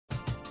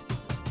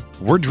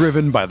We're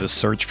driven by the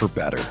search for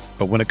better.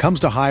 But when it comes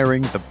to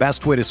hiring, the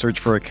best way to search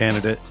for a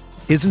candidate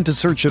isn't to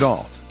search at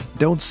all.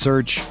 Don't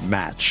search,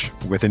 match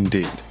with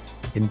Indeed.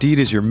 Indeed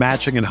is your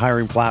matching and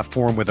hiring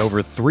platform with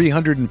over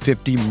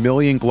 350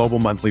 million global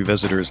monthly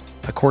visitors,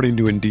 according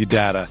to Indeed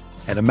data,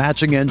 and a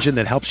matching engine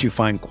that helps you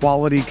find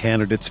quality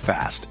candidates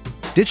fast.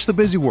 Ditch the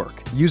busy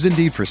work. Use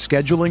Indeed for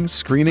scheduling,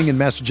 screening, and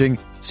messaging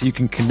so you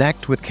can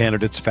connect with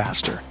candidates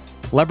faster.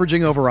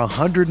 Leveraging over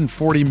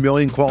 140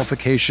 million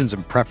qualifications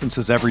and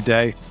preferences every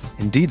day,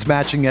 Indeed's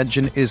matching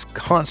engine is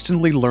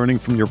constantly learning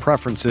from your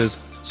preferences,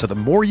 so the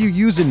more you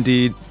use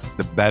Indeed,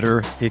 the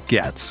better it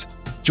gets.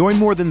 Join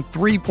more than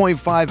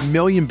 3.5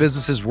 million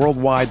businesses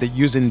worldwide that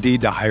use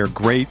Indeed to hire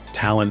great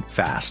talent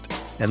fast.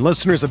 And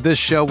listeners of this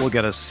show will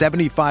get a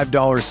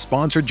 $75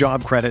 sponsored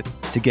job credit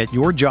to get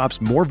your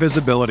jobs more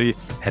visibility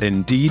at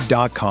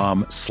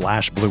Indeed.com/Blue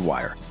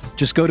Wire.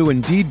 Just go to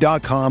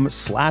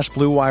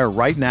Indeed.com/Blue Wire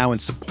right now and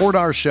support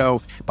our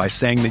show by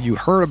saying that you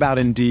heard about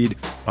Indeed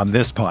on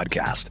this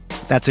podcast.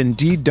 That's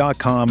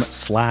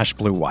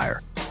Indeed.com/Blue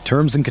Wire.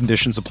 Terms and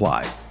conditions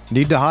apply.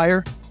 Need to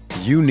hire?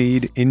 You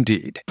need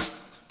Indeed.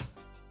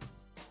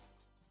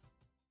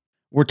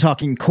 We're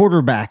talking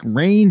quarterback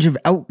range of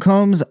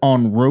outcomes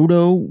on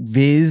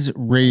RotoViz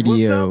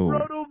Radio.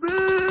 What's up, RotoViz?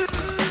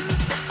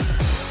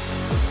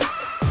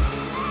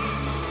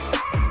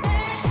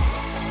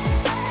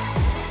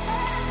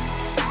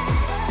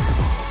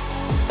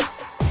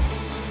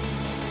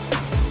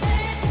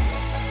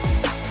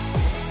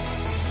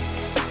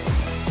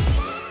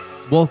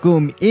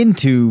 Welcome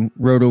into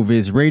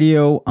RotoViz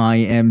Radio. I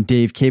am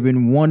Dave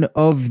Cabin, one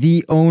of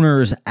the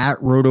owners at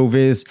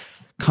RotoViz.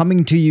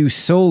 Coming to you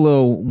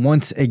solo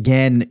once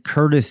again.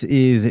 Curtis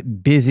is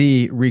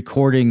busy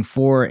recording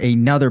for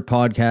another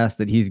podcast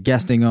that he's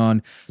guesting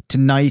on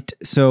tonight,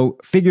 so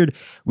figured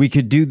we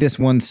could do this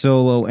one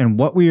solo. And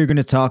what we are going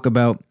to talk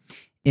about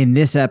in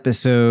this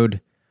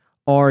episode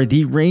are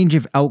the range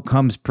of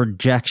outcomes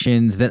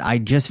projections that I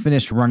just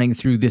finished running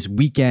through this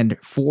weekend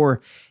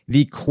for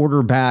the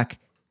quarterback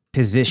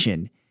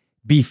position.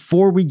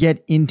 Before we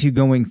get into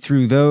going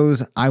through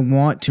those, I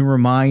want to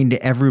remind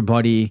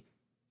everybody,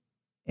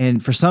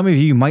 and for some of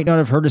you might not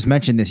have heard us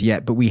mention this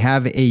yet, but we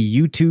have a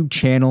YouTube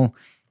channel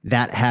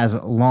that has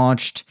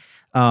launched.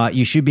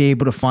 You should be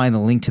able to find the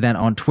link to that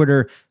on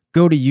Twitter.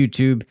 Go to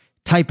YouTube,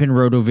 type in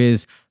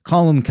RotoViz.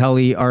 Colin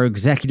Kelly, our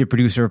executive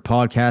producer of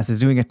podcasts, is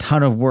doing a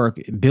ton of work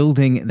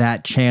building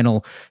that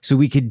channel. So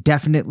we could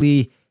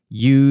definitely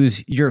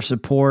use your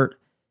support.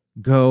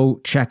 Go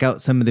check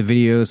out some of the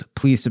videos.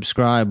 Please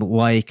subscribe,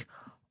 like,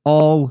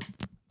 all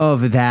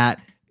of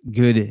that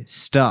good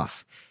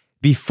stuff.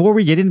 Before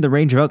we get into the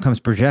range of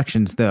outcomes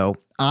projections, though,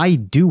 I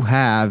do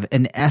have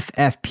an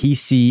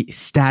FFPC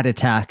stat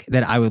attack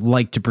that I would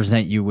like to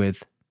present you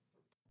with.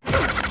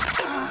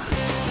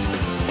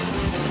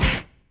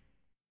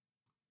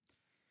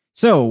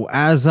 So,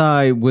 as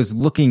I was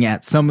looking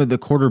at some of the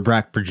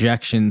quarterback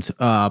projections,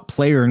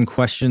 player in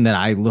question that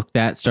I looked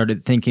at,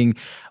 started thinking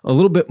a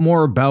little bit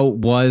more about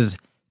was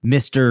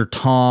Mr.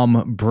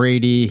 Tom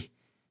Brady.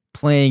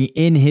 Playing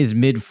in his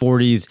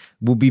mid-40s,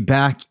 will be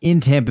back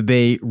in Tampa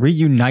Bay,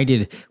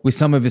 reunited with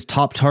some of his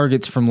top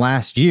targets from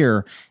last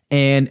year.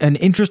 And an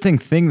interesting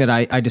thing that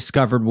I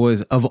discovered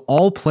was, of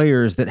all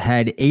players that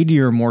had 80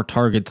 or more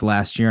targets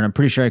last year, and I'm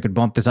pretty sure I could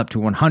bump this up to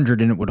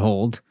 100 and it would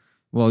hold.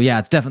 Well, yeah,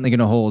 it's definitely going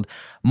to hold.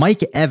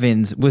 Mike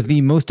Evans was the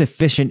most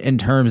efficient in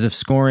terms of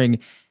scoring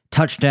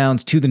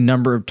touchdowns to the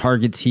number of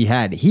targets he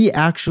had. He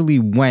actually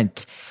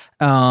went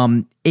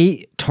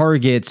 8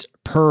 targets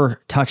per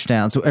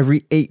touchdown. So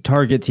every 8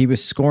 targets, he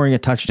was scoring a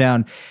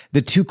touchdown.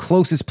 The two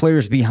closest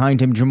players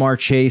behind him, Jamar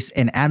Chase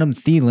and Adam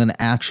Thielen,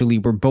 actually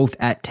were both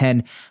at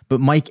 10, but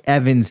Mike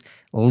Evans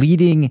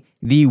leading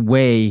the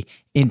way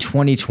in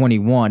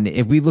 2021.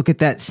 If we look at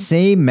that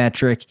same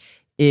metric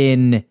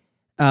in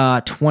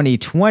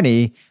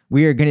 2020,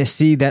 we are going to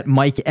see that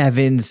Mike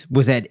Evans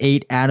was at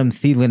 8, Adam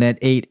Thielen at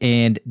 8,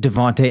 and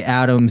Devontae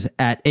Adams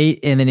at 8.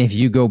 And then if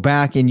you go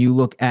back and you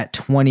look at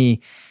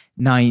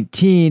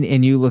 2019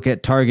 and you look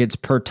at targets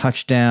per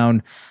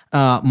touchdown,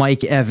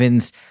 Mike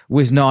Evans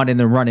was not in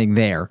the running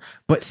there.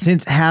 But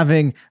since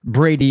having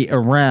Brady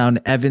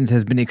around, Evans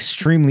has been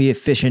extremely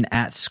efficient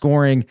at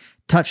scoring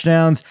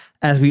touchdowns.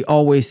 As we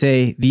always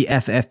say, the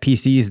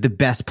FFPC is the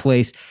best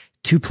place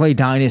to play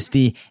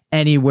Dynasty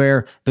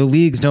anywhere. The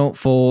leagues don't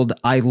fold.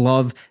 I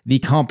love the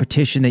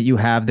competition that you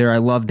have there. I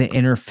love the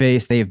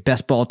interface. They have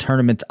best ball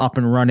tournaments up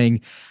and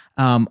running.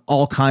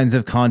 All kinds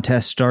of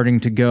contests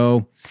starting to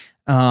go.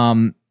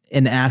 And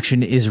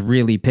action is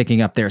really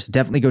picking up there. So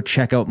definitely go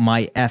check out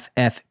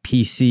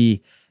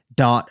myffpc.com.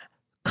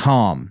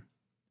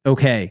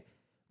 Okay,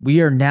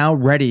 we are now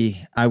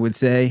ready, I would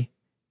say,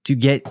 to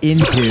get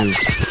into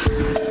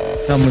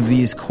some of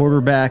these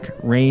quarterback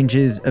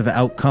ranges of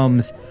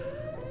outcomes.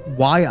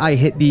 Why I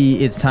hit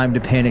the "it's time to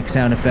panic"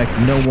 sound effect,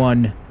 no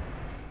one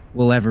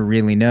will ever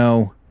really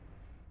know.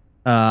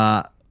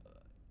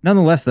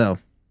 Nonetheless, though,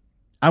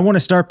 I want to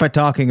start by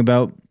talking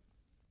about,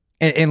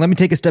 and let me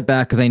take a step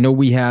back because I know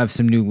we have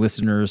some new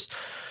listeners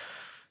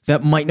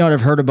that might not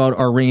have heard about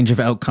our range of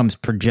outcomes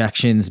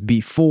projections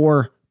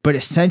before, but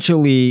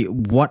essentially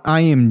what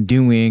I am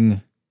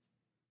doing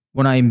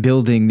when I'm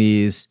building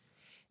these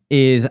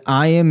is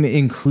I am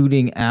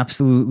including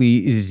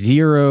absolutely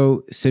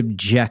zero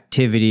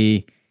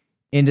subjectivity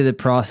into the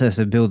process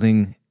of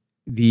building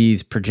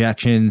these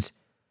projections.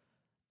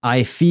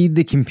 I feed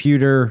the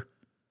computer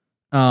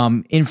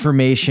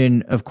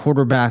information of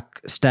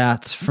quarterback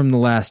stats from the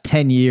last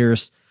 10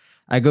 years.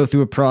 I go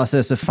through a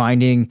process of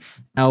finding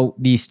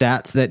out the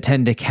stats that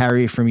tend to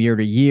carry from year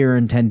to year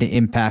and tend to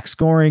impact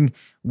scoring.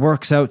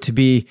 Works out to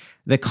be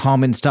the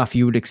common stuff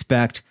you would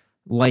expect,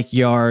 like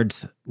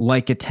yards,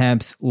 like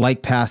attempts,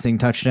 like passing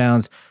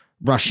touchdowns,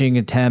 rushing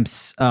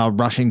attempts,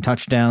 rushing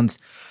touchdowns.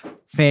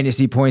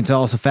 Fantasy points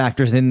also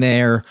factors in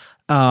there.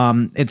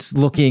 It's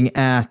looking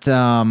at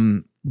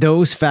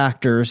those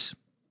factors.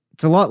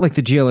 It's a lot like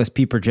the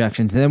GLSP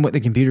projections. And then what the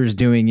computer is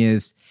doing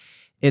is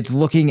it's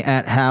looking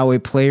at how a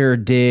player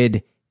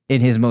did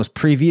in his most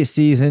previous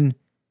season.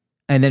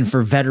 And then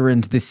for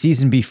veterans, the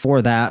season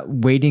before that,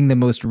 weighting the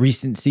most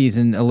recent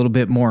season a little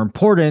bit more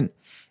important.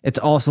 It's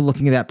also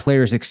looking at that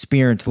player's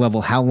experience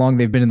level, how long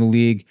they've been in the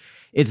league.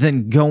 It's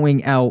then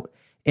going out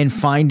and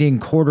finding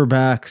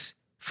quarterbacks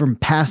from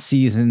past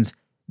seasons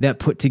that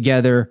put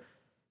together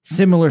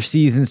similar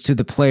seasons to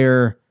the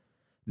player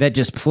that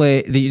just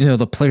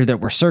the player that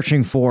we're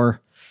searching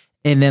for,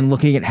 and then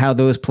looking at how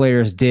those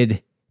players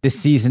did the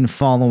season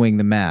following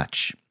the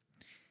match.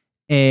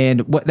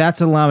 And what that's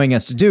allowing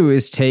us to do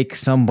is take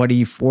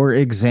somebody, for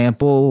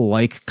example,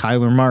 like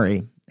Kyler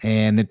Murray,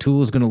 and the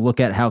tool is going to look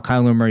at how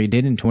Kyler Murray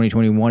did in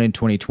 2021 and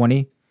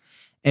 2020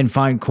 and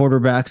find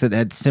quarterbacks that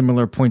at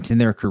similar points in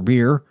their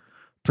career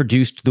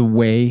produced the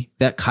way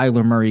that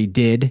Kyler Murray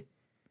did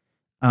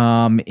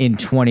in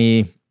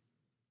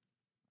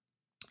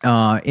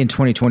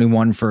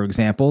 2021, for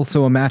example.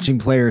 So a matching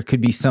player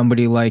could be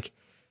somebody like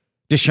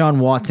Deshaun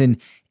Watson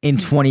in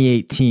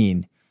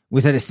 2018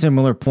 was at a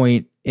similar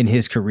point in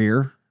his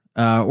career,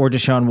 or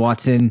Deshaun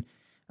Watson.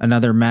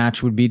 Another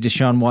match would be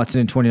Deshaun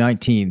Watson in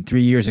 2019,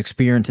 3 years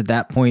experience at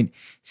that point,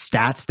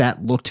 stats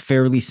that looked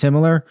fairly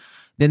similar.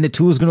 Then the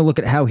tool is going to look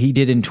at how he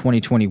did in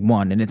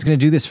 2021, and it's going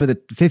to do this for the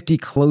 50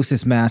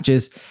 closest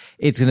matches.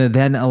 It's going to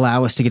then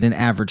allow us to get an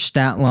average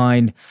stat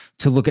line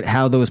to look at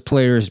how those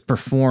players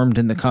performed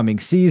in the coming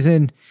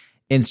season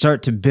and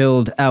start to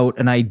build out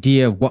an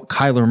idea of what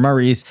Kyler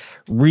Murray's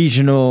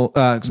reasonable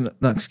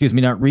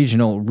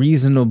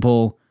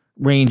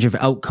range of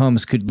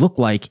outcomes could look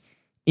like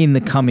in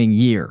the coming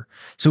year.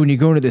 So when you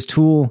go into this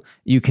tool,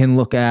 you can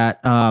look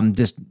at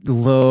just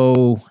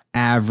low,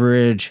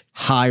 average,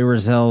 high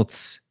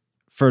results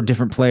for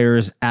different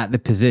players at the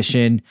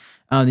position.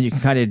 You can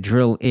kind of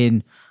drill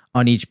in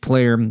on each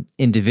player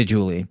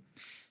individually.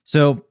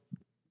 So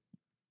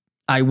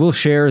I will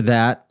share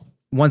that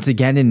once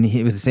again, and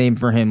it was the same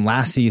for him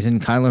last season,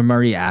 Kyler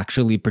Murray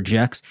actually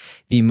projects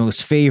the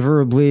most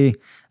favorably.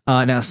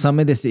 Now, some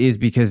of this is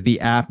because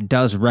the app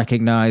does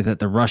recognize that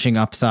the rushing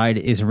upside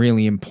is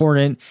really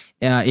important.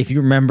 If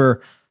you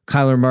remember,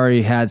 Kyler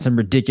Murray had some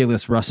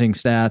ridiculous rushing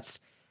stats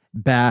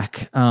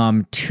back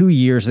 2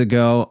 years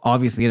ago.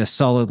 Obviously, had a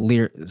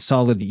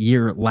solid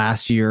year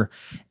last year,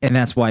 and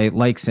that's why it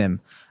likes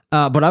him.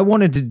 But I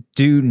wanted to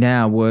do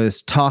now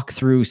was talk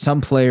through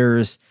some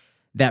players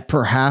that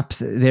perhaps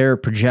their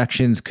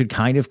projections could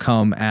kind of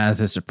come as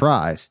a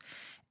surprise.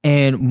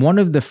 And one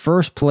of the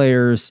first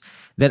players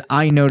that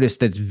I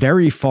noticed that's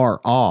very far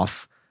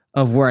off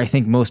of where I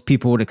think most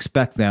people would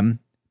expect them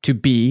to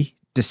be,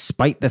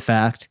 despite the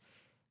fact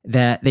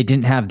that they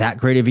didn't have that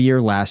great of a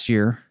year last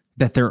year,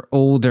 that they're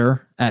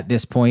older at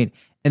this point,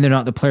 and they're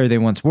not the player they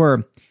once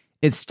were,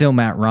 it's still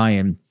Matt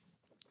Ryan.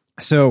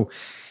 So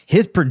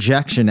his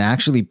projection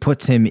actually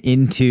puts him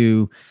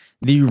into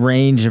the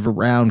range of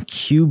around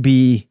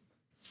QB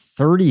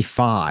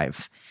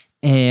 35.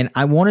 And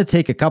I want to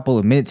take a couple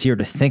of minutes here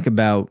to think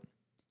about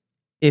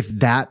if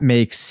that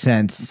makes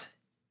sense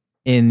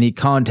in the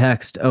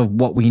context of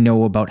what we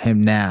know about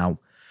him now.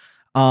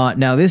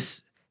 Now,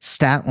 this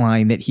stat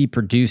line that he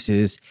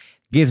produces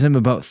gives him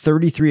about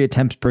 33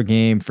 attempts per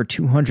game for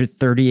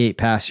 238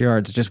 pass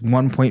yards, just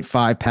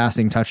 1.5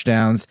 passing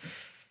touchdowns,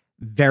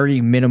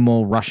 very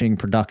minimal rushing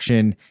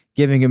production,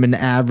 giving him an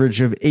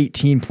average of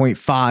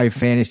 18.5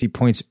 fantasy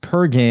points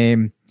per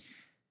game,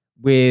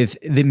 with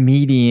the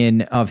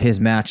median of his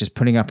matches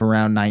putting up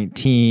around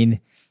 19,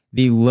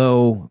 the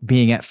low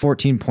being at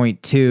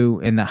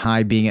 14.2 and the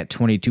high being at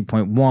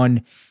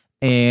 22.1.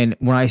 And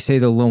when I say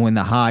the low and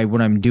the high,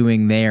 what I'm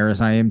doing there is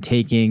I am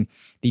taking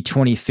the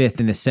 25th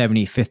and the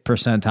 75th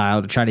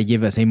percentile to try to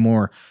give us a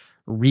more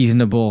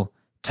reasonable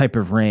type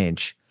of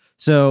range.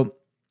 So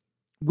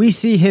we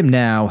see him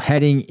now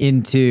heading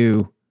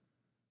into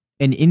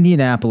an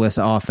Indianapolis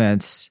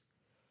offense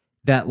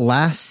that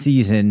last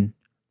season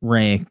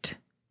ranked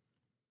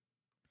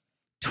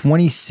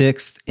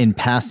 26th in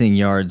passing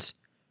yards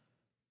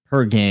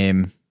per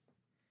game.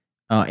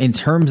 In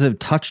terms of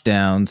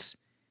touchdowns,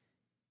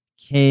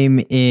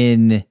 came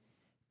in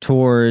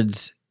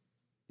towards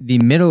the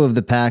middle of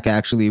the pack,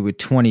 actually, with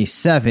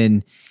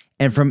 27,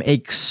 And from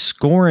a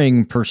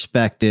scoring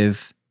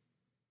perspective,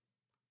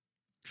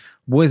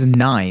 was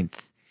 9th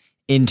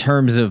in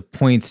terms of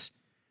points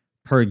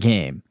per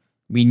game.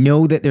 We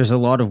know that there's a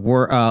lot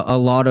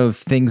of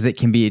things that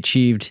can be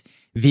achieved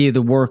via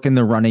the work in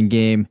the running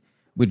game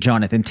with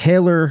Jonathan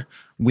Taylor.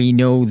 We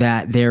know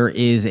that there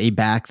is a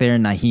back there,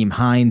 Nyheim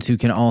Hines, who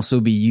can also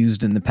be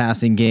used in the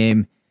passing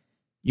game.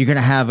 You're going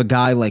to have a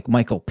guy like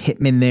Michael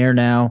Pittman there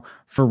now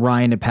for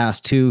Ryan to pass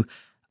to,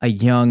 a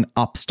young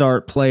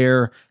upstart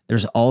player.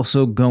 There's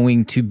also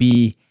going to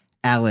be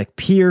Alec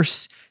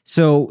Pierce.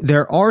 So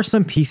there are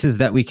some pieces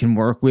that we can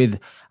work with.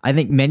 I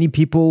think many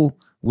people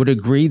would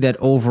agree that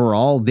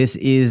overall this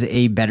is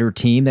a better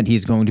team that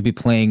he's going to be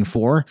playing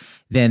for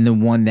than the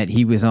one that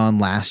he was on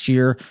last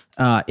year.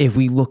 If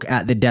we look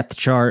at the depth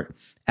chart,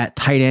 at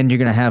tight end, you're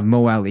going to have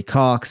Mo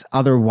Alley-Cox,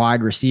 other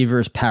wide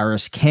receivers,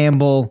 Paris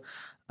Campbell,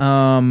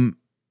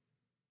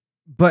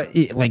 but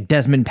like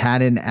Desmond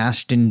Patton,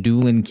 Ashton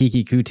Dulin,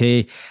 Kiki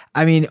Kute.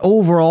 I mean,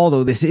 overall,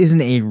 though, this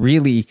isn't a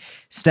really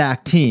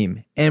stacked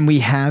team. And we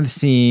have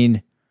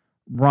seen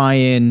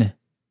Ryan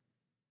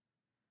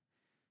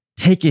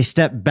take a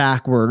step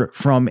backward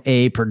from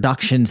a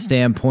production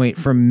standpoint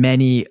for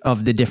many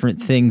of the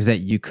different things that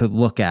you could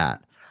look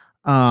at.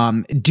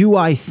 Do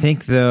I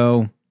think,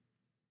 though,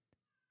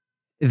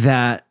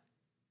 that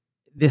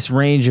this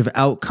range of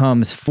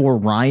outcomes for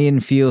Ryan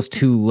feels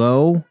too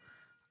low?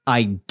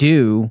 I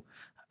do.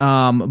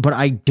 But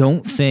I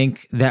don't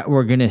think that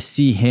we're going to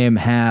see him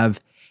have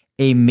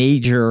a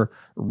major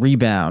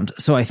rebound.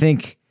 So I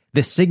think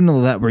the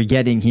signal that we're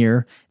getting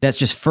here, that's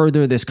just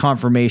further this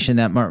confirmation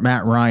that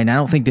Matt Ryan, I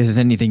don't think this is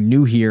anything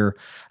new here,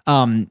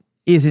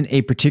 isn't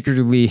a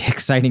particularly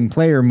exciting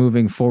player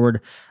moving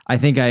forward. I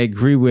think I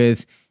agree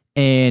with,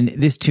 and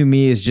this to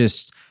me is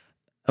just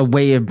a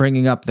way of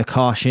bringing up the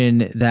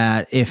caution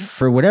that if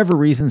for whatever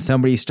reason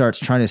somebody starts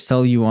trying to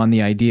sell you on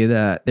the idea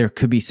that there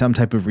could be some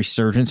type of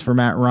resurgence for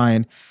Matt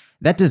Ryan,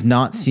 that does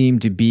not seem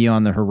to be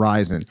on the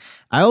horizon.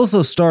 I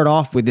also start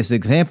off with this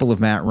example of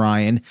Matt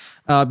Ryan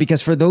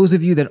because for those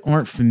of you that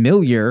aren't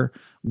familiar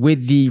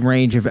with the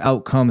range of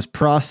outcomes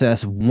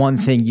process, one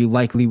thing you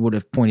likely would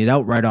have pointed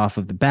out right off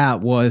of the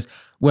bat was,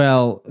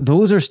 well,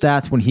 those are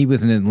stats when he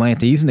was in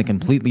Atlanta. He's in a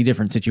completely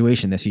different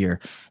situation this year.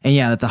 And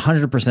yeah, that's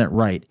 100%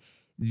 right.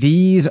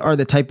 These are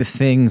the type of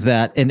things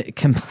that a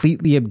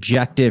completely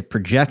objective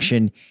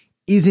projection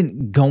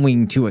isn't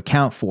going to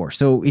account for.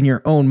 So in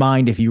your own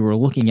mind, if you were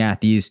looking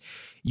at these,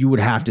 you would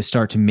have to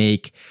start to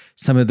make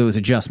some of those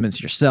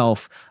adjustments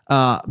yourself.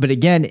 But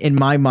again, in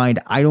my mind,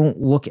 I don't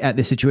look at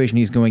the situation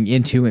he's going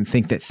into and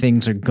think that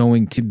things are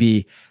going to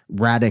be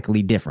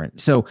radically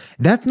different. So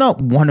that's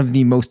not one of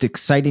the most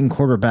exciting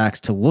quarterbacks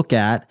to look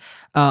at.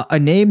 A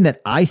name that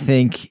I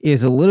think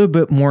is a little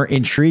bit more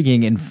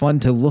intriguing and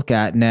fun to look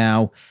at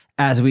now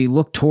as we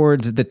look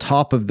towards the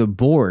top of the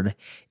board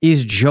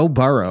is Joe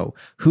Burrow,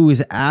 who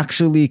is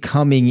actually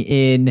coming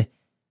in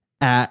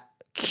at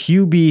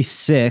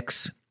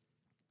QB6.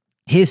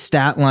 His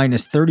stat line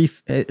is 30,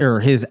 or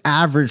his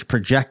average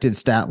projected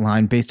stat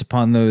line based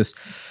upon those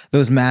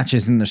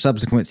matches in the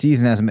subsequent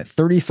season has him at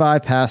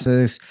 35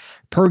 passes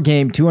per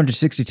game,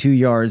 262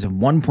 yards,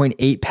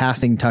 1.8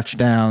 passing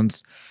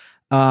touchdowns,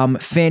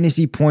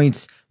 fantasy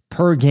points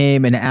per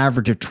game, an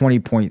average of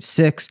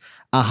 20.6.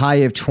 A high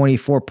of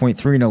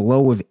 24.3 and a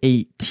low of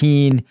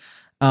 18,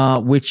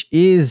 which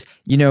is,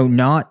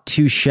 not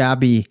too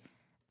shabby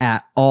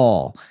at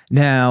all.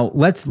 Now,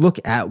 let's look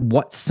at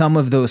what some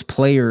of those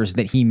players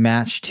that he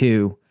matched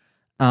to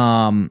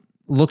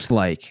looked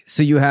like.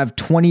 So you have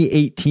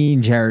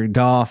 2018 Jared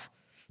Goff,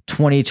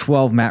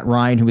 2012 Matt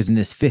Ryan, who was in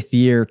his 5th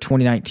year,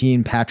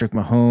 2019 Patrick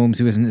Mahomes,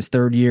 who was in his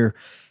 3rd year,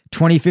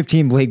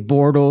 2015 Blake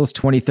Bortles,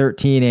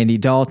 2013 Andy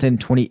Dalton,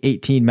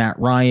 2018 Matt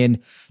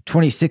Ryan,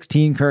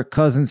 2016 Kirk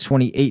Cousins,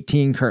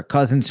 2018 Kirk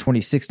Cousins,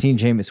 2016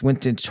 Jameis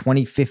Winston,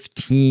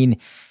 2015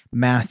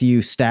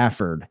 Matthew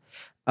Stafford.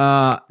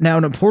 Now,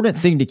 an important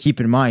thing to keep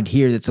in mind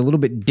here that's a little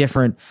bit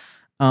different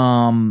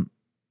at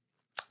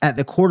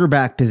the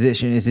quarterback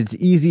position is it's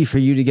easy for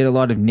you to get a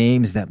lot of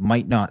names that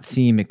might not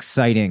seem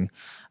exciting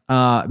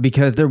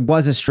because there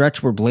was a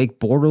stretch where Blake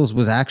Bortles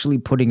was actually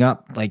putting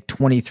up like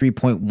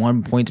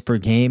 23.1 points per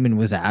game and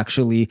was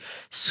actually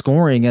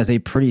scoring as a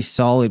pretty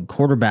solid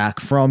quarterback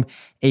from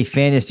a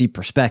fantasy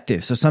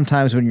perspective. So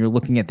sometimes when you're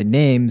looking at the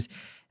names,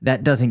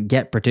 that doesn't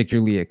get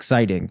particularly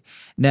exciting.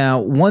 Now,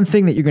 one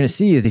thing that you're going to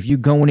see is if you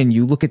go in and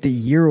you look at the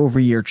year over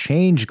year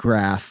change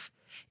graph,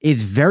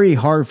 it's very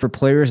hard for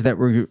players that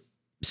were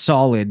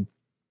solid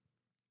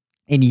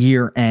in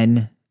year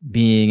N,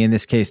 being in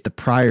this case the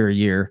prior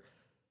year,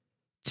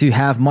 to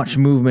have much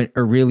movement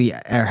or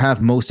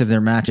have most of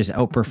their matches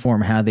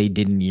outperform how they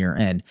did in year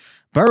end.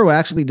 Burrow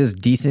actually does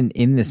decent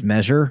in this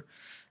measure.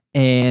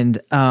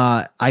 And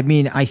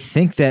I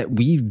think that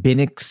we've been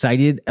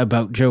excited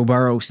about Joe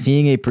Burrow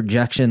seeing a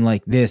projection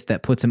like this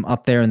that puts him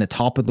up there in the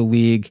top of the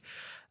league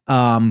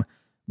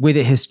with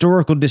a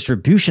historical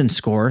distribution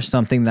score,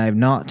 something that I've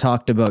not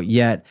talked about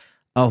yet,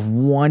 of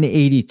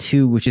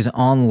 182, which is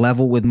on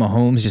level with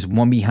Mahomes, just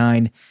one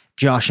behind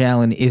Josh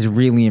Allen is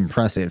really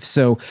impressive.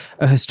 So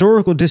a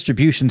historical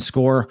distribution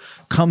score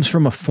comes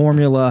from a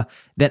formula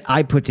that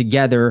I put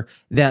together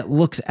that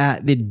looks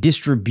at the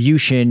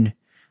distribution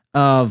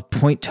of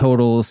point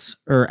totals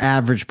or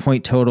average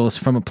point totals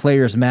from a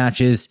player's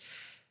matches,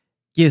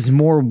 gives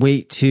more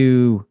weight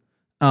to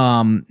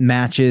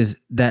matches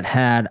that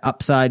had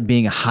upside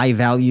being high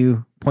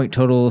value point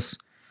totals,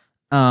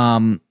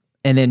 and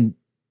then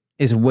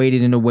is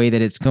weighted in a way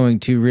that it's going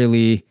to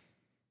really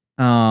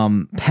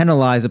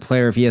penalize a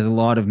player if he has a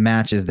lot of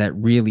matches that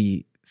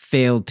really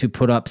failed to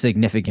put up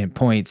significant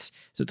points.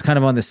 So it's kind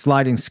of on the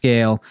sliding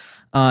scale.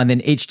 And then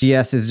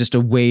HDS is just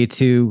a way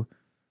to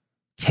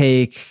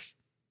take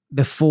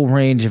the full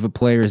range of a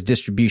player's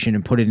distribution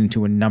and put it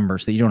into a number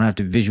so that you don't have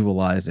to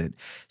visualize it.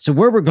 So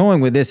where we're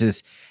going with this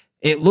is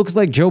it looks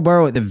like Joe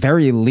Burrow at the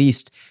very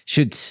least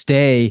should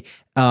stay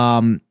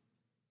in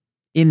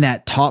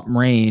that top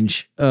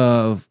range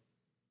of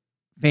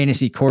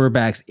fantasy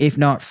quarterbacks, if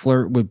not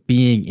flirt with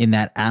being in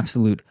that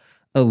absolute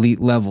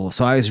elite level.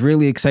 So I was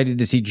really excited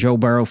to see Joe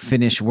Burrow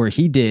finish where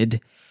he did.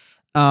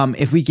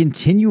 If we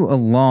continue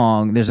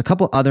along, there's a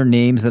couple other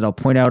names that I'll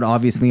point out.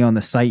 Obviously on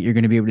the site, you're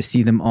going to be able to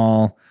see them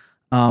all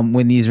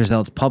when these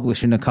results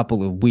publish in a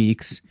couple of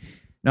weeks.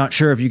 Not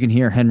sure if you can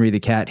hear Henry the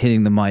cat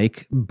hitting the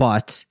mic,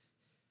 but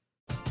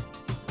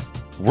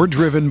we're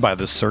driven by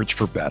the search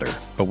for better.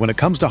 But when it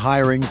comes to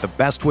hiring, the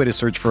best way to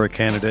search for a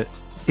candidate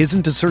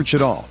isn't to search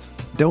at all.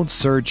 Don't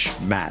search,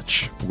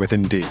 match with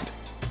Indeed.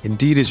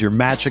 Indeed is your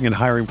matching and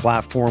hiring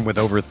platform with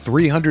over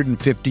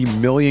 350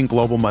 million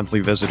global monthly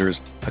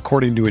visitors,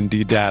 according to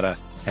Indeed data,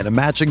 and a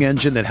matching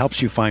engine that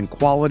helps you find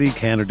quality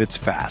candidates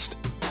fast.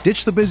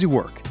 Ditch the busy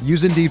work.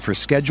 Use Indeed for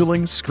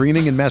scheduling,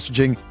 screening, and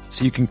messaging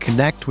so you can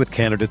connect with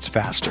candidates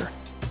faster.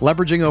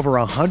 Leveraging over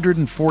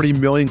 140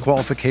 million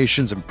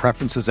qualifications and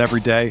preferences every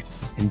day,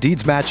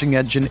 Indeed's matching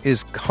engine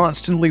is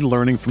constantly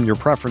learning from your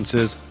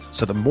preferences,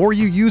 so the more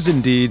you use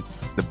Indeed,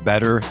 the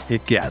better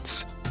it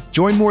gets.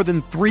 Join more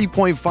than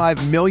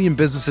 3.5 million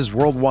businesses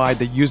worldwide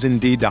that use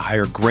Indeed to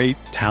hire great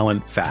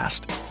talent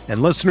fast.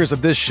 And listeners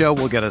of this show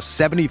will get a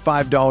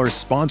 $75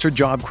 sponsored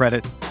job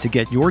credit to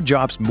get your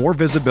jobs more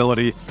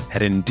visibility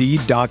at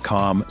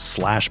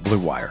Indeed.com/Blue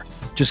Wire.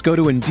 Just go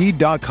to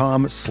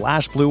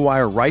Indeed.com/Blue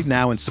Wire right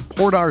now and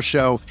support our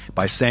show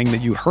by saying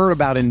that you heard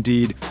about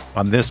Indeed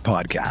on this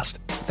podcast.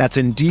 That's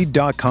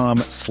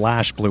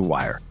Indeed.com/Blue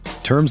Wire.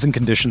 Terms and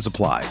conditions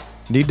apply.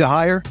 Need to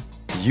hire?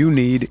 You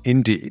need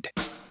Indeed.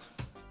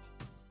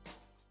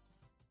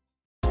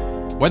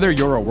 Whether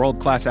you're a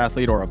world-class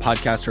athlete or a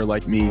podcaster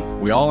like me,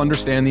 we all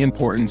understand the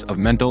importance of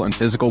mental and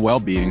physical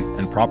well-being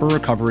and proper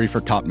recovery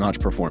for top-notch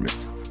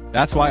performance.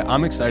 That's why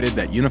I'm excited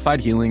that Unified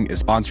Healing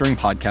is sponsoring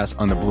podcasts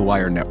on the Blue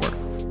Wire Network.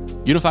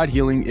 Unified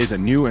Healing is a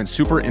new and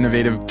super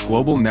innovative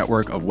global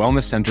network of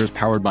wellness centers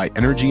powered by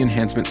Energy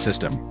Enhancement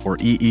System, or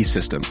EE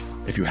System.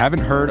 If you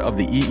haven't heard of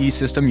the EE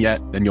System yet,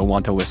 then you'll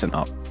want to listen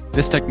up.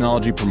 This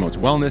technology promotes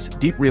wellness,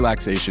 deep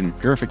relaxation,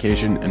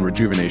 purification, and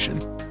rejuvenation.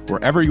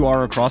 Wherever you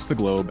are across the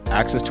globe,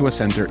 access to a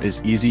center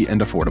is easy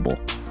and affordable.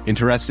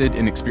 Interested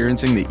in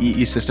experiencing the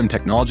EE System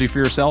technology for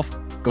yourself?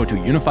 Go to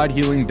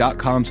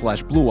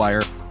unifiedhealing.com/Blue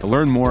Wire to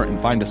learn more and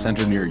find a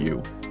center near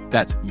you.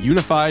 That's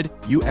unified,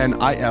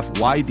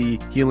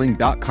 UNIFYD,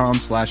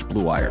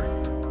 healing.com/Blue Wire.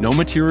 No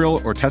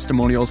material or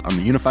testimonials on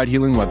the Unified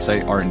Healing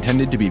website are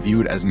intended to be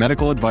viewed as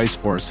medical advice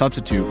or a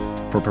substitute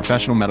for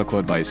professional medical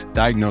advice,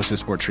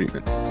 diagnosis, or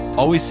treatment.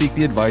 Always seek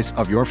the advice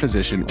of your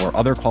physician or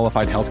other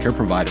qualified healthcare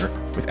provider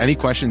with any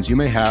questions you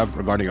may have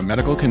regarding a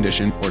medical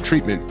condition or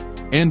treatment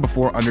and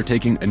before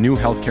undertaking a new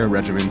healthcare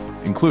regimen,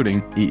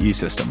 including EE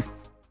System.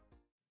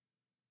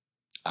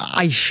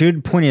 I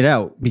should point it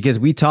out because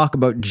we talk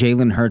about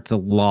Jalen Hurts a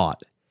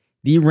lot.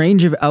 The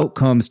range of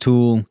outcomes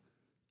tool,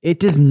 it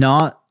does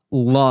not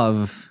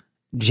love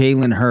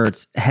Jalen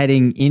Hurts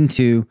heading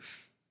into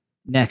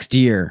next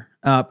year.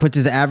 Puts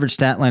his average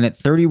stat line at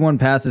 31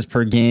 passes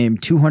per game,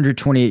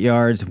 228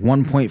 yards,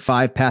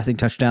 1.5 passing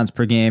touchdowns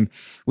per game,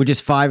 which is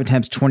 5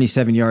 attempts,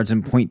 27 yards,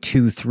 and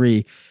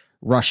 0.23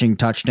 rushing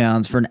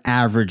touchdowns for an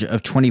average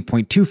of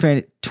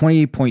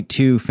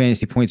 20.2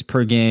 fantasy points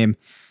per game.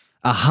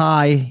 A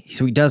high,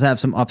 so he does have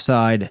some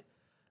upside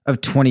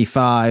of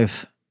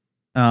 25,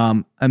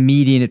 a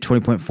median of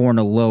 20.4, and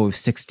a low of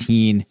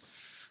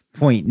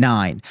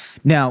 16.9.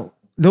 Now,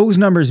 those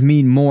numbers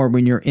mean more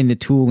when you're in the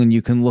tool and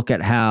you can look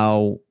at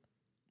how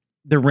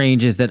the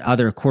ranges that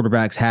other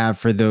quarterbacks have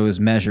for those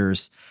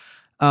measures.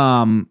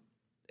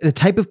 The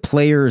type of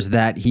players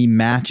that he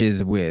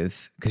matches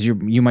with, because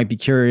you might be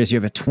curious, you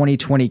have a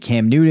 2020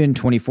 Cam Newton,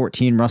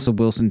 2014 Russell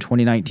Wilson,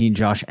 2019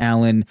 Josh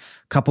Allen, a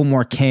couple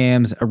more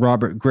Cams, a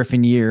Robert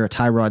Griffin year, a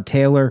Tyrod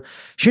Taylor.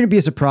 Shouldn't be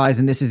a surprise,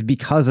 and this is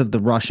because of the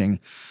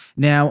rushing.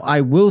 Now, I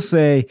will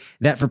say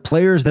that for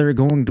players that are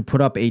going to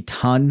put up a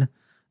ton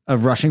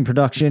of rushing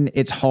production,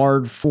 it's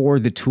hard for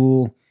the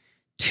tool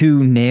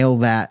to nail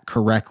that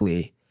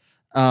correctly,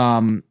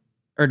 or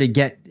to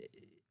get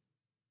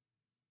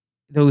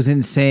those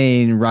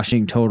insane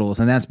rushing totals.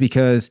 And that's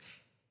because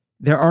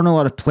there aren't a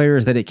lot of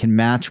players that it can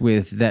match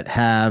with that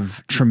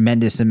have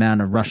tremendous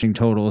amount of rushing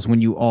totals when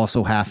you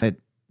also have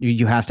it.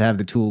 You have to have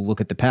the tool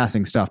look at the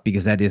passing stuff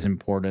because that is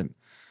important.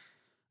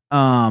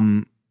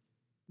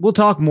 We'll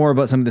talk more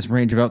about some of this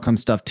range of outcome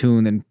stuff too,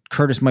 and then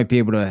Curtis might be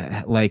able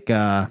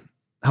to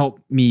help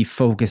me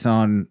focus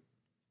on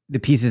the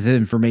pieces of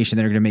information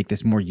that are going to make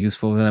this more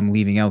useful that I'm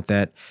leaving out,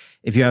 that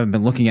if you haven't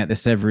been looking at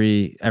this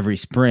every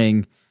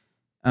spring,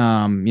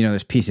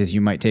 there's pieces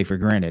you might take for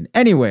granted.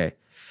 Anyway,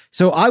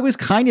 so I was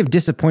kind of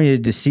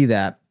disappointed to see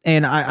that.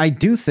 And I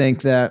do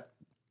think that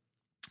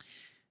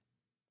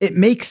it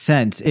makes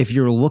sense if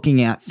you're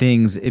looking at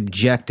things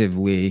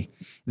objectively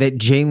that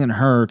Jalen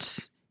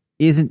Hurts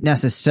isn't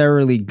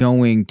necessarily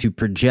going to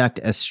project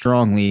as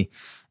strongly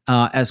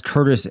as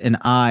Curtis and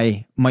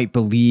I might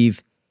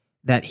believe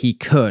that he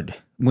could.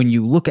 When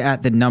you look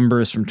at the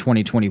numbers from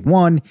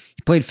 2021,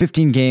 he played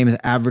 15 games,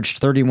 averaged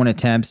 31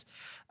 attempts,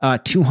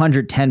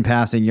 210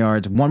 passing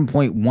yards,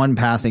 1.1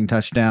 passing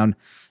touchdown,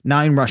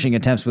 9 rushing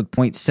attempts with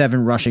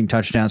 0.7 rushing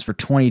touchdowns for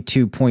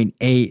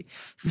 22.8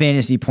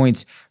 fantasy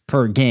points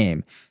per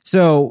game.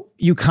 So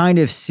you kind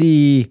of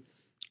see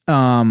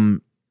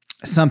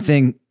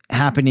something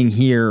happening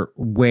here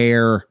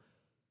where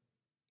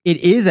it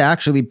is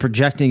actually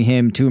projecting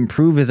him to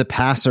improve as a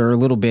passer a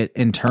little bit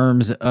in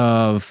terms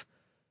of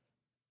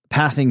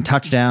passing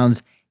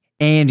touchdowns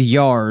and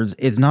yards.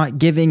 It's not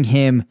giving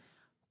him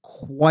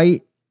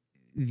quite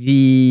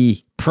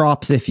the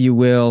props, if you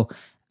will,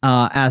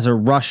 as a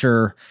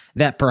rusher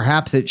that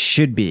perhaps it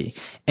should be.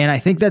 And I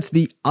think that's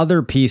the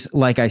other piece,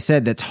 like I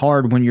said, that's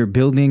hard when you're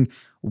building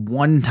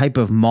one type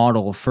of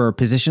model for a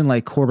position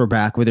like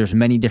quarterback where there's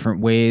many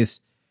different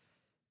ways.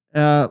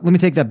 Let me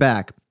take that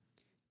back.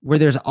 Where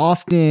there's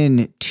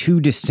often two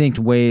distinct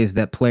ways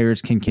that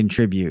players can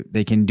contribute.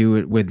 They can do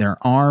it with their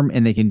arm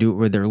and they can do it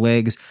with their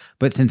legs.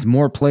 But since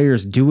more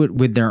players do it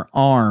with their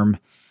arm,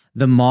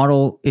 the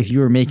model, if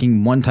you are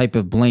making one type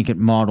of blanket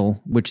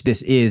model, which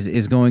this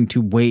is going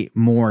to weight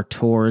more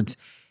towards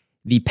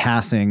the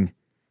passing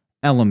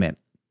element.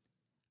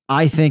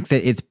 I think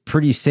that it's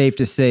pretty safe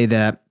to say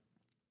that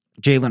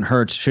Jalen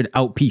Hurts should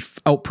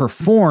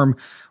outperform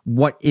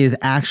what is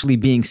actually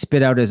being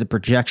spit out as a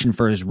projection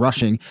for his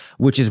rushing,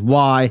 which is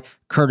why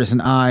Curtis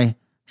and I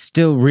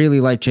still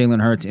really like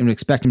Jalen Hurts and would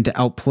expect him to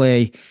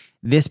outplay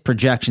this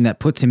projection that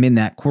puts him in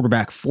that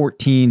quarterback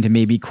 14 to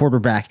maybe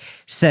quarterback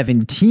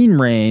 17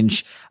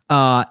 range,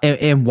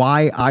 and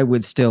why I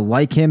would still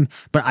like him.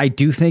 But I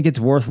do think it's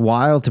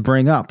worthwhile to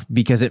bring up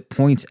because it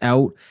points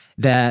out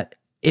that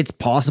it's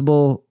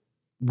possible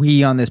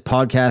we on this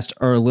podcast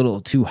are a little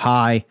too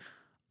high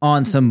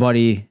on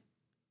somebody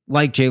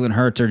like Jalen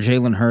Hurts or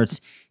Jalen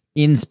Hurts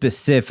in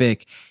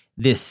specific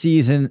this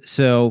season.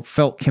 So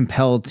felt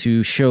compelled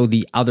to show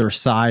the other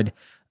side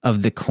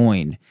of the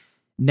coin.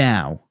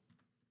 Now,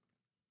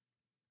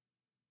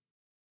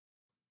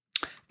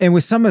 and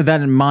with some of that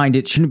in mind,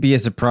 it shouldn't be a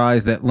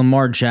surprise that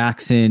Lamar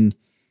Jackson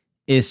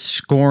is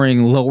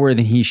scoring lower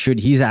than he should.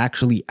 He's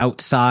actually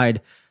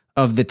outside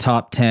of the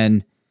top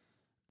 10.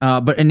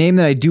 But a name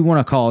that I do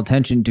want to call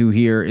attention to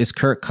here is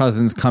Kirk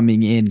Cousins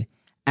coming in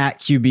at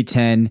QB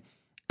 10.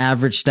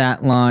 Average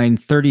stat line,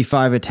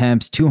 35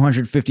 attempts,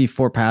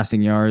 254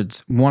 passing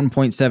yards,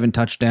 1.7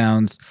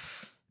 touchdowns,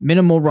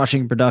 minimal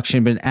rushing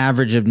production, but an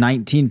average of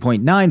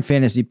 19.9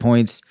 fantasy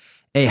points,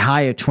 a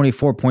high of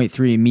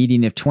 24.3, a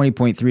median of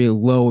 20.3, a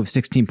low of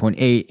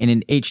 16.8, and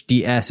an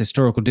HDS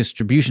historical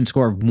distribution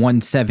score of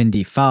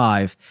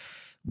 175,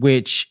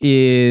 which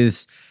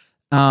is,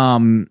 let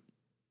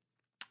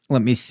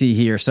me see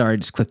here. Sorry, I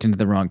just clicked into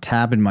the wrong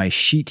tab in my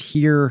sheet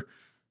here.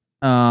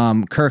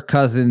 Kirk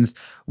Cousins,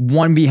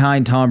 one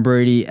behind Tom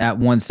Brady at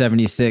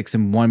 176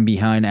 and one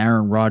behind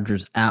Aaron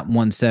Rodgers at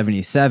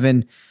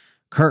 177.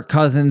 Kirk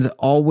Cousins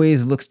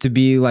always looks to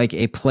be like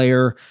a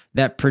player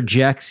that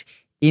projects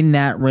in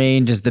that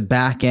range as the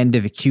back end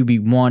of a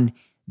QB1.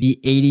 The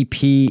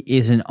ADP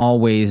isn't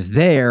always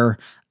there,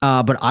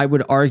 but I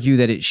would argue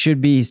that it should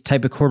be his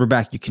type of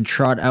quarterback you can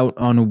trot out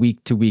on a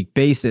week-to-week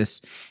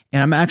basis.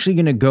 And I'm actually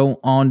going to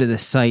go onto the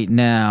site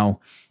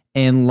now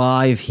and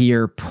live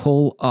here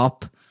pull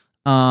up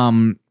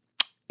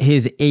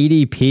his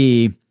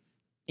ADP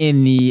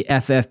in the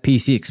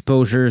FFPC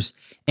exposures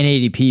and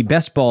ADP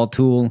best ball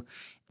tool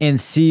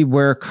and see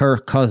where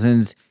Kirk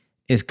Cousins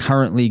is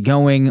currently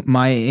going.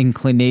 My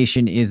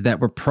inclination is that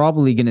we're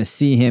probably going to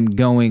see him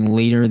going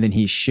later than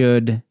he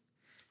should.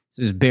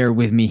 So just bear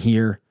with me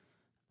here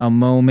a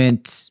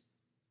moment.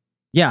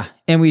 Yeah,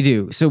 and we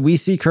do. So we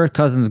see Kirk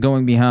Cousins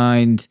going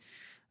behind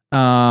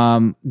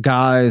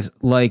guys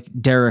like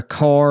Derek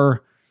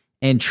Carr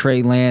and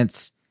Trey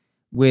Lance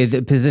with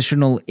a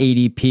positional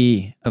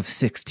ADP of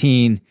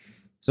 16.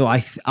 So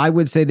I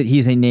would say that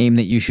he's a name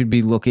that you should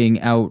be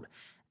looking out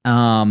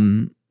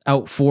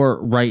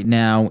for right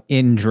now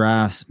in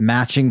drafts.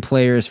 Matching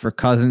players for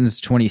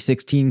Cousins: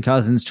 2016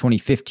 Cousins,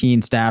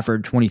 2015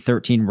 Stafford,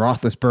 2013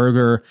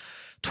 Roethlisberger,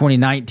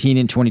 2019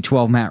 and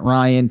 2012 Matt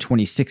Ryan,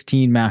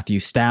 2016 Matthew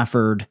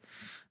Stafford.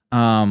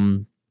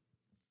 The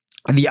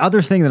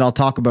other thing that I'll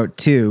talk about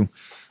too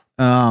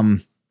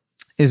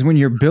is when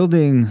you're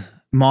building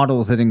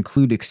models that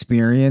include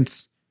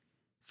experience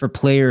for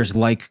players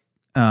like,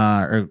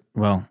 I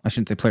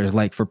shouldn't say players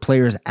like, for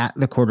players at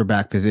the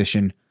quarterback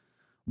position,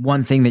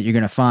 one thing that you're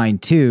going to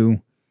find too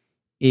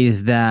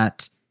is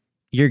that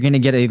you're going to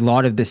get a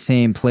lot of the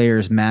same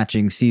players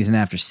matching season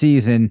after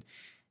season.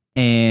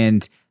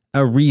 And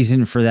a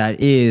reason for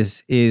that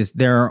is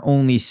there are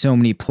only so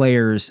many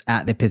players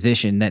at the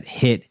position that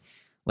hit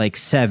like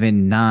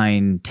 7,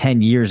 9,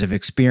 10 years of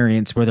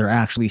experience where they're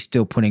actually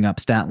still putting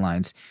up stat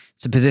lines.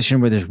 It's a position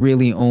where there's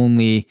really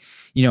only,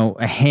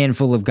 a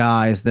handful of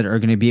guys that are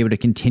going to be able to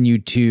continue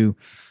to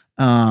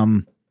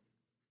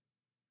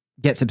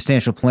get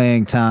substantial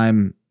playing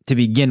time to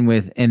begin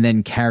with and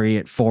then carry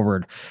it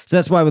forward. So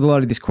that's why with a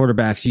lot of these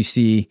quarterbacks, you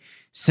see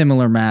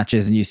similar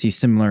matches and you see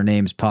similar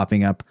names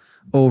popping up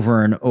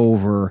over and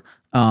over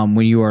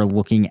when you are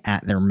looking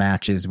at their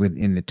matches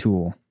within the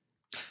tool.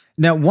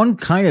 Now, one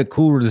kind of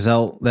cool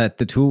result that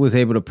the tool was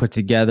able to put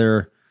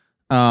together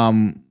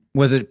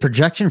was a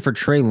projection for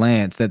Trey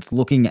Lance that's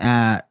looking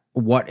at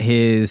what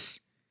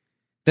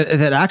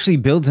that actually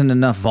builds in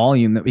enough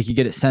volume that we could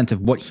get a sense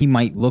of what he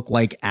might look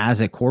like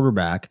as a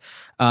quarterback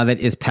that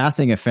is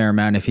passing a fair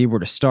amount if he were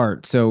to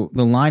start. So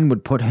the line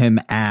would put him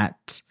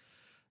at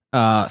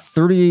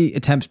 30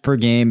 attempts per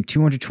game,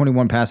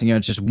 221 passing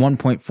yards, just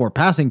 1.4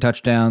 passing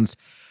touchdowns,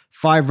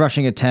 5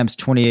 rushing attempts,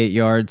 28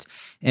 yards,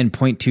 and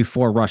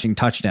 0.24 rushing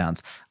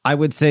touchdowns. I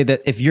would say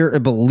that if you're a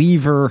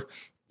believer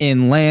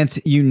in Lance,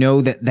 you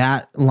know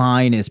that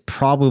line is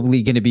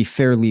probably going to be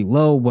fairly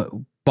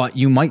low, but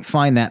you might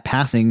find that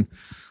passing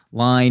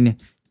line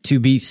to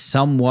be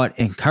somewhat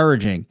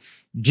encouraging.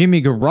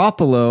 Jimmy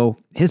Garoppolo,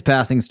 his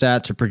passing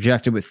stats are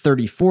projected with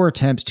 34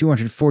 attempts,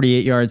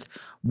 248 yards,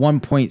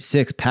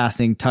 1.6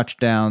 passing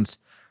touchdowns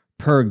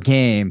per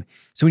game.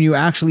 So when you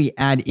actually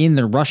add in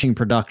the rushing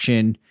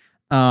production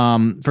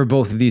for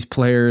both of these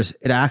players,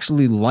 it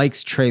actually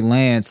likes Trey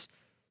Lance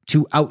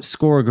to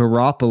outscore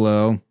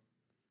Garoppolo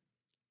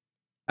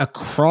not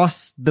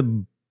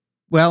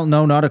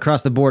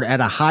across the board, at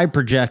a high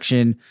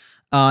projection.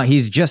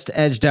 He's just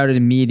edged out at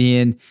a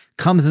median,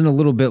 comes in a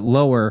little bit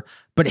lower,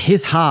 but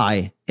his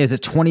high is a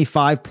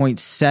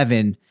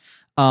 25.7,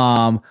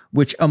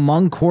 which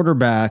among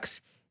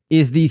quarterbacks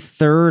is the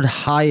third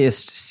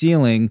highest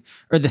ceiling,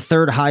 or the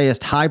third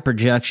highest high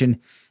projection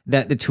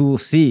that the tool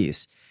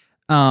sees.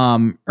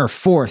 Or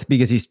fourth,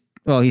 because he's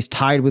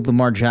tied with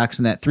Lamar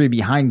Jackson at 3,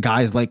 behind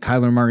guys like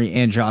Kyler Murray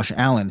and Josh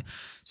Allen.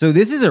 So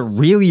this is a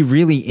really,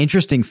 really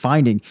interesting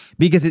finding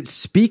because it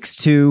speaks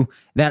to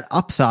that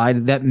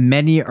upside that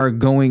many are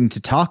going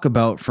to talk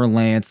about for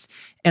Lance.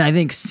 And I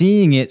think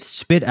seeing it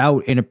spit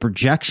out in a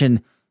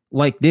projection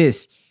like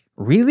this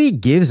really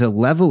gives a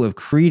level of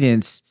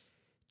credence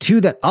to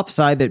that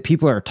upside that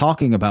people are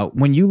talking about.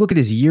 When you look at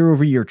his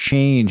year-over-year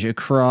change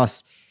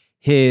across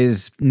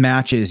his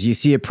matches, you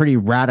see a pretty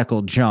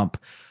radical jump,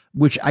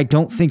 which I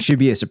don't think should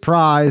be a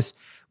surprise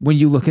when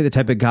you look at the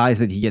type of guys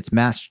that he gets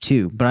matched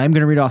to. But I'm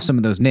going to read off some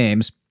of those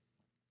names.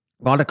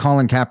 A lot of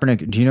Colin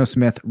Kaepernick, Geno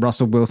Smith,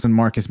 Russell Wilson,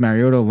 Marcus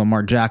Mariota,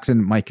 Lamar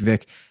Jackson, Mike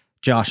Vick,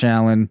 Josh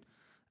Allen,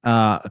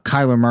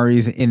 Kyler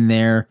Murray's in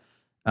there,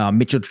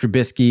 Mitchell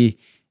Trubisky,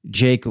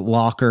 Jake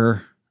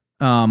Locker.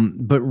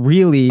 But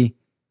really,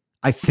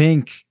 I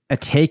think a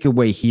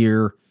takeaway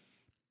here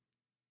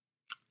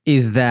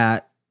is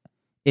that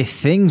if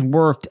things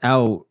worked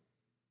out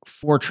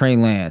for Trey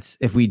Lance,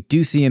 if we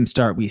do see him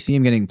start, we see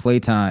him getting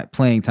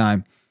playing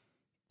time,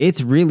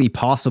 it's really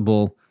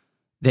possible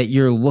that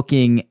you're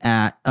looking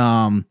at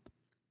a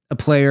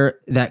player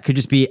that could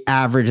just be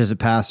average as a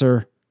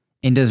passer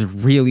and does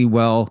really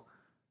well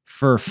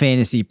for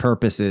fantasy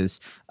purposes.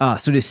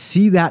 So to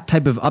see that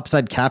type of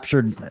upside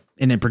captured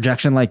in a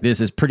projection like this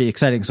is pretty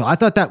exciting. So I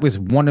thought that was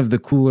one of the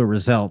cooler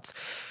results.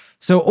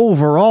 So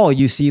overall,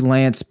 you see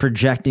Lance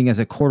projecting as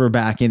a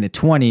quarterback in the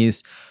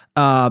 20s.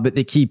 But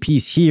the key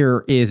piece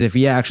here is if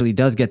he actually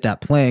does get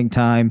that playing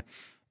time,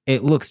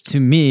 it looks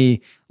to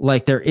me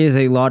like there is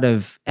a lot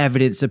of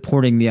evidence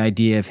supporting the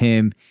idea of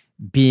him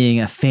being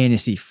a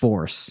fantasy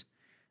force.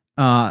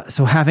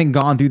 So having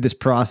gone through this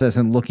process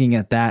and looking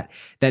at that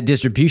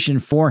distribution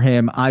for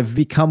him, I've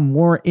become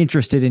more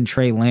interested in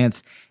Trey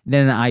Lance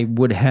than I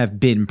would have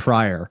been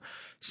prior.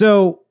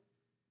 So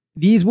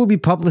these will be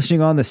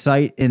publishing on the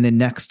site in the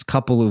next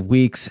couple of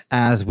weeks,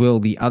 as will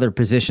the other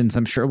positions.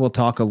 I'm sure we'll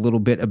talk a little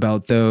bit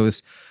about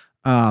those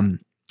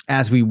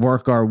as we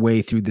work our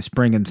way through the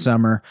spring and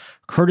summer.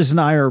 Curtis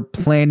and I are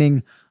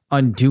planning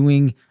on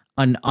doing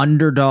an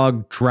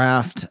underdog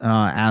draft.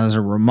 As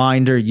a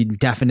reminder, you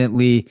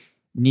definitely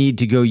need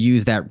to go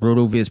use that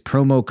RotoViz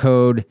promo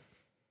code.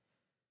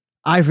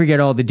 I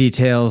forget all the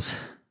details,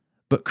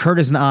 but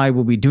Curtis and I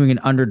will be doing an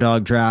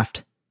underdog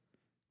draft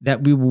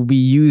that we will be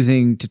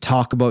using to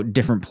talk about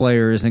different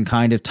players and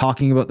kind of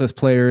talking about those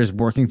players,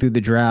 working through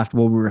the draft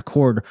while we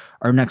record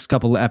our next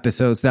couple of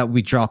episodes that will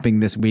be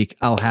dropping this week.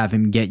 I'll have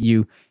him get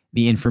you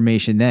the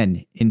information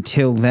then.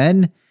 Until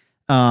then,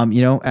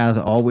 as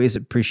always,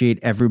 appreciate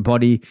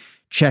everybody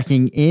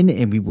checking in,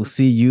 and we will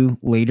see you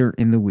later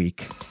in the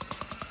week.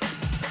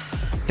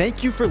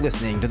 Thank you for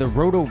listening to the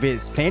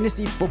RotoViz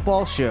Fantasy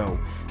Football Show.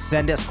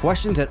 Send us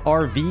questions at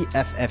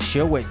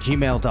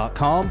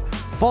rvffshow@gmail.com.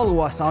 Follow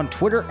us on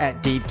Twitter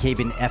at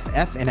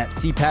DaveCabinFF and at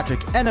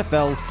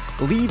CPatrickNFL.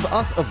 Leave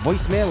us a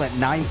voicemail at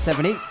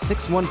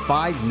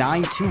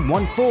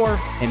 978-615-9214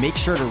 and make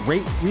sure to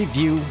rate,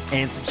 review,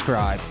 and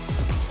subscribe.